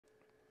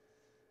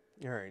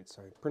Alright,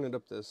 so I printed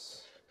up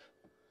this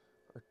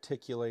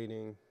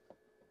articulating.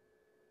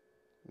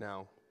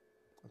 Now,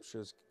 I'm sure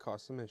this could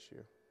cause some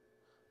issue.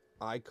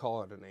 I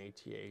call it an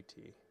AT-AT.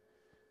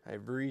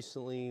 I've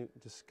recently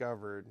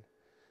discovered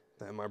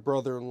that my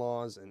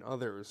brother-in-laws and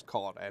others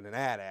call it an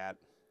AT-AT.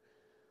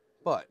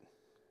 But,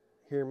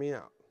 hear me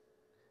out.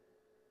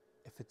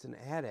 If it's an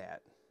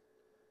AT-AT,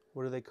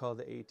 what do they call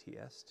the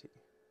ATST?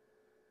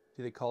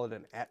 Do they call it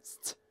an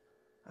ATST?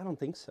 I don't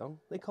think so.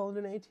 They call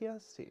it an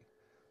ATST.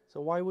 So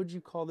why would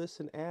you call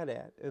this an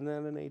AT-AT and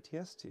then an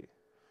ATST?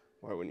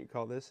 Why wouldn't you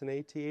call this an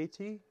AT-AT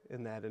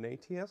and that an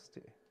ATST?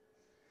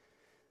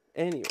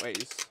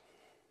 Anyways,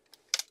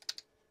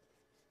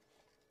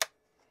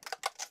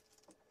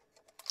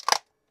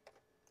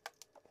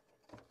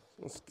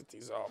 let's get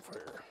these off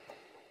here.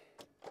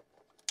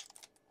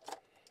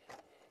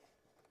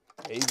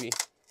 Maybe.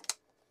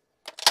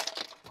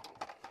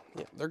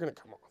 Yeah, they're gonna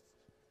come off.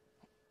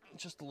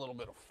 Just a little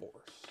bit of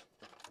force.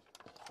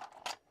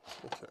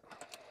 Okay.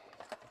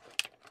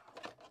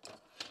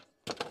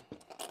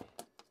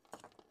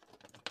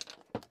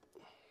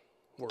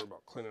 Worry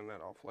about cleaning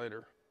that off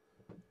later.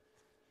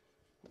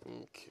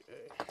 Okay.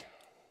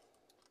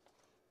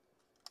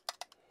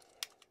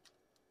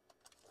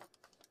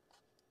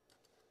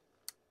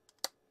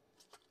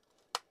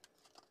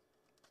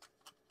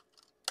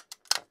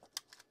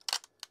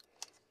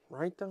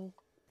 Right though?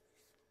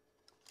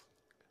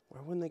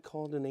 Why wouldn't they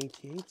call it an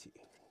AT-AT?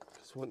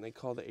 Because wouldn't they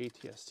call the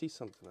ATST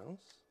something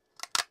else?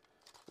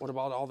 What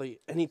about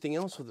anything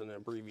else with an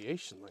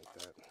abbreviation like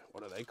that?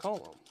 What do they call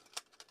them?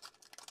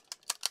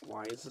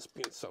 Why is this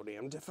being so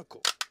damn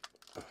difficult?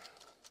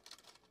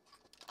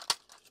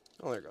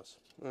 Oh, there it goes.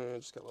 I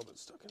just got a little bit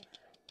stuck in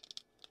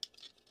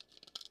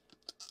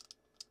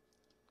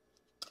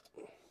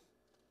there.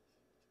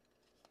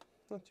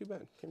 Not too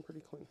bad. Came pretty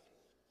clean.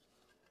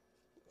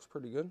 Looks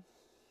pretty good.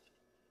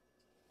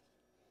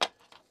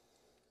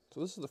 So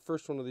this is the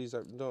first one of these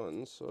I've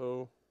done,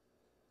 so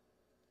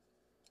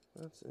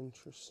that's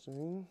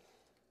interesting.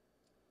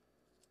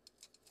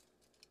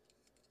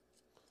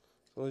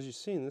 So as you've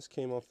seen, this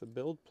came off the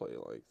build plate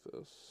like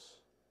this.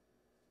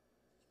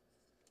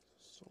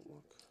 So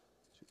look,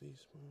 do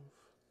these move?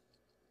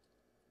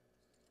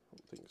 I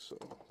don't think so.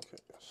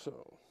 Okay,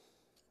 so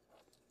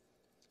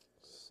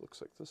this looks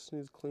like this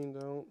needs cleaned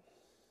out.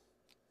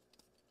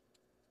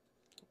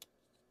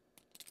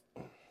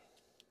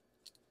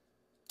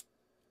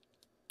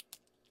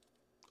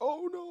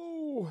 Oh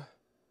no!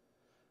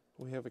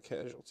 We have a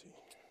casualty.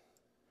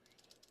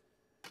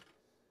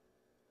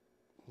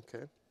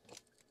 Okay.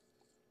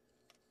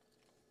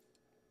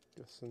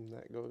 Guessing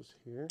that goes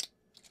here.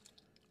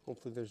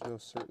 Hopefully there's no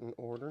certain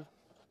order.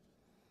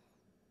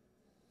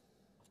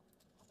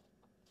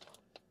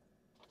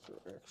 So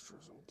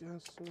extras, I'm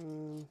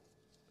guessing.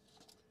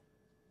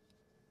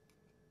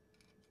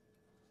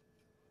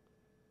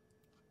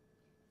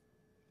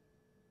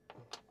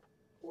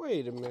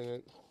 Wait a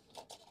minute.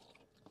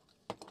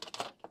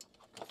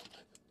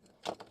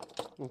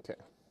 Okay.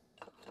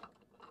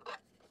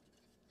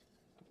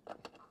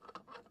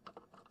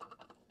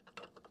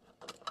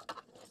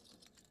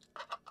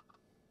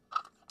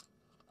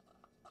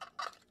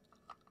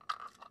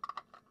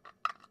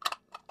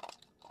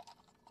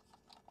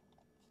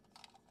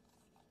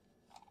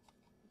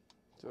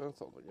 So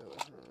that's all together,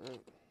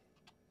 alright.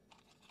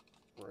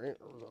 Right?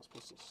 Or was I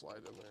supposed to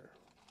slide in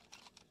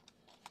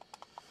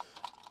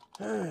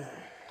there?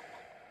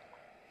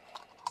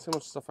 See how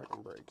much stuff I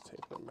can break.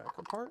 Take them back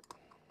apart.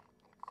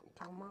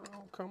 Come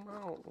out, come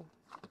out.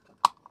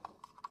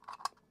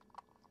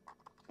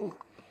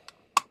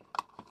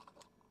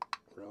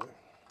 Really?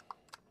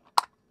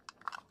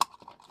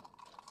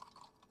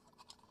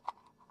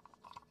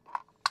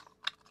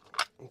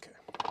 Okay.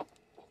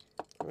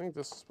 I think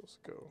this is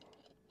supposed to go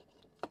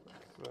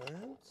like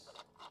that.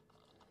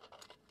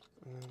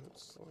 And then it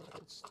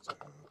slides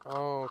down.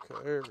 Oh,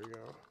 okay, there we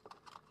go.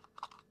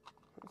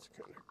 That's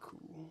kind of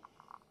cool.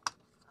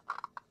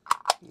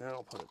 Now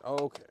I'll put it.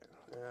 Oh, okay.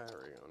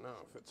 There we go. Now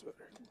it fits better.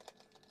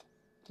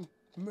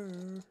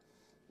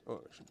 Oh,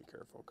 I should be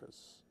careful because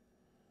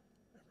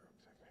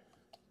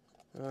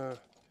you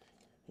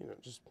know,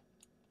 just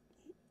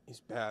he's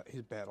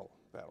battle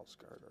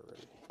scarred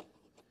already.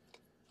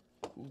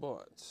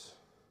 But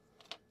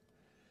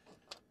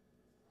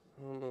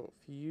I don't know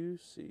if you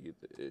see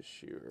the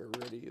issue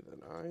already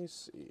that I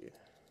see.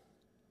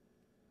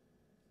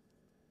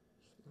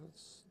 So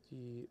that's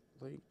the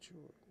leg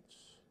joints.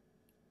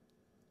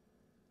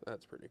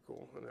 That's pretty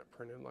cool, and that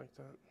printed like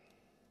that.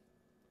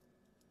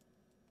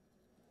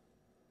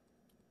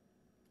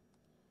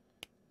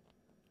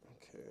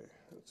 Okay,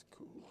 that's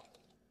cool.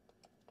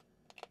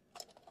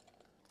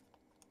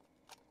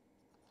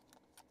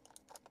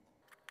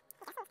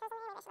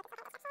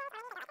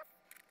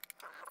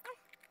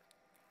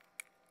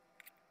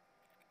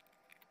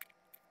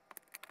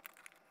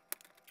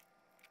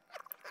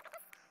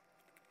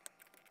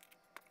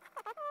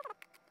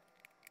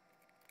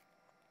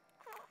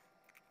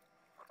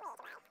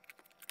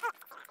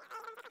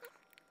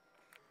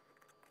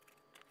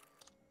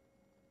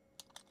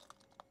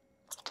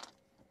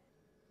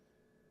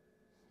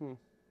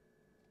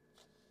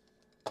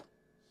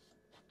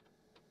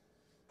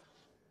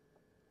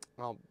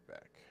 I'll be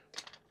back.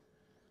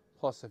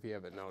 Plus, if you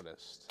haven't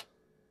noticed,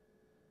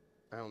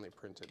 I only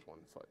printed 1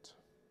 foot.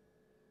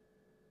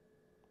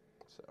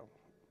 So,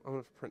 I'm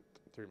going to print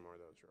 3 more of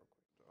those real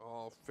quick.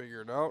 All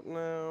figured out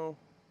now.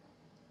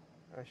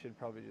 I should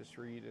probably just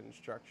read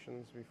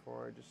instructions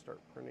before I just start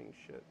printing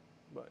shit.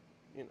 But,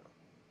 you know,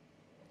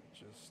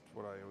 just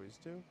what I always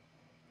do.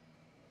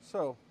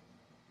 So,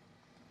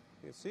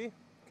 you can see,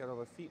 got all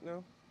the feet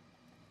now.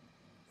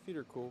 Feet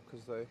are cool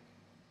because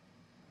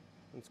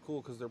it's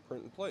cool because they're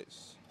print in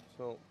place.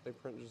 So they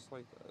print just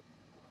like that.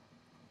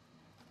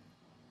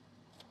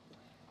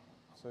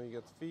 So you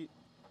get the feet,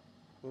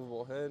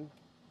 movable head,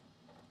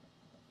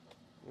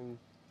 and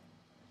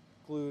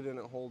glued and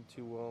it hold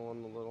too well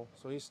on the little.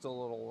 So he's still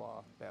a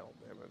little battle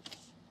damaged.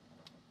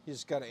 You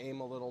just got to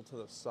aim a little to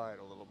the side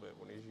a little bit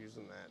when he's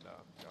using that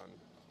gun.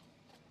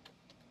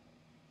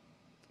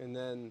 And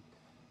then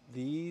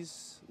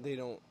these, they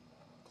don't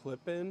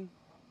clip in.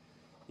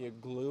 You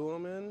glue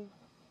them in.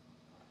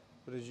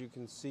 But as you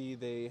can see,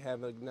 they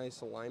have a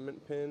nice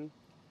alignment pin.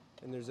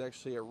 And there's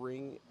actually a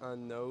ring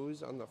on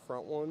those, on the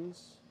front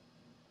ones.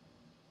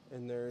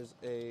 And there's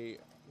a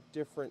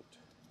different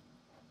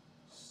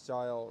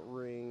style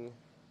ring,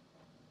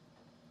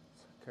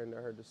 it's kind of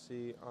hard to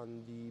see,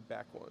 on the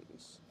back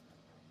ones.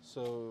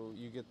 So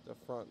you get the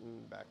front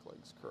and back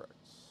legs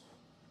correct.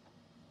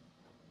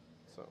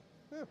 So,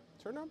 yeah,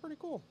 turned out pretty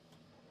cool.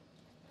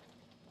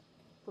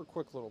 For a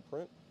quick little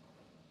print.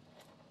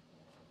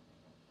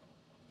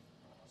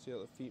 See how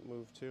the feet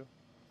move too?